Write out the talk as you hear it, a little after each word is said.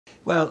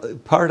Well,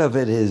 part of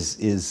it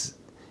is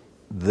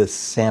the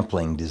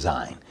sampling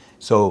design.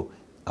 So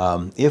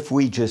if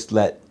we just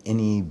let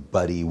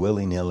anybody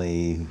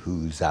willy-nilly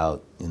who's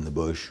out in the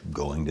bush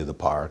going to the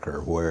park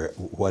or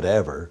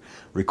whatever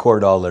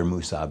record all their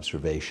moose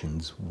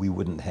observations, we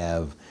wouldn't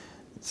have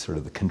sort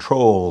of the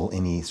control,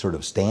 any sort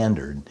of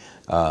standard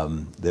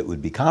that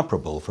would be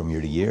comparable from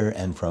year to year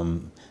and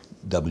from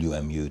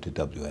WMU to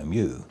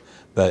WMU.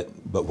 But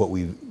what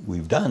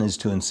we've done is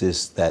to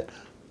insist that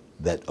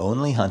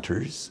only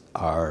hunters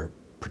are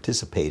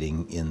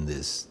participating in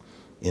this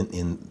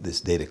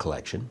data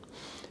collection,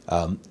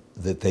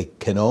 that they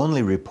can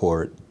only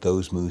report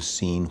those moose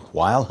seen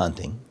while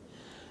hunting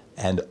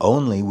and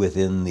only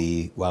within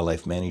the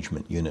wildlife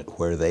management unit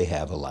where they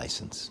have a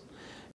license.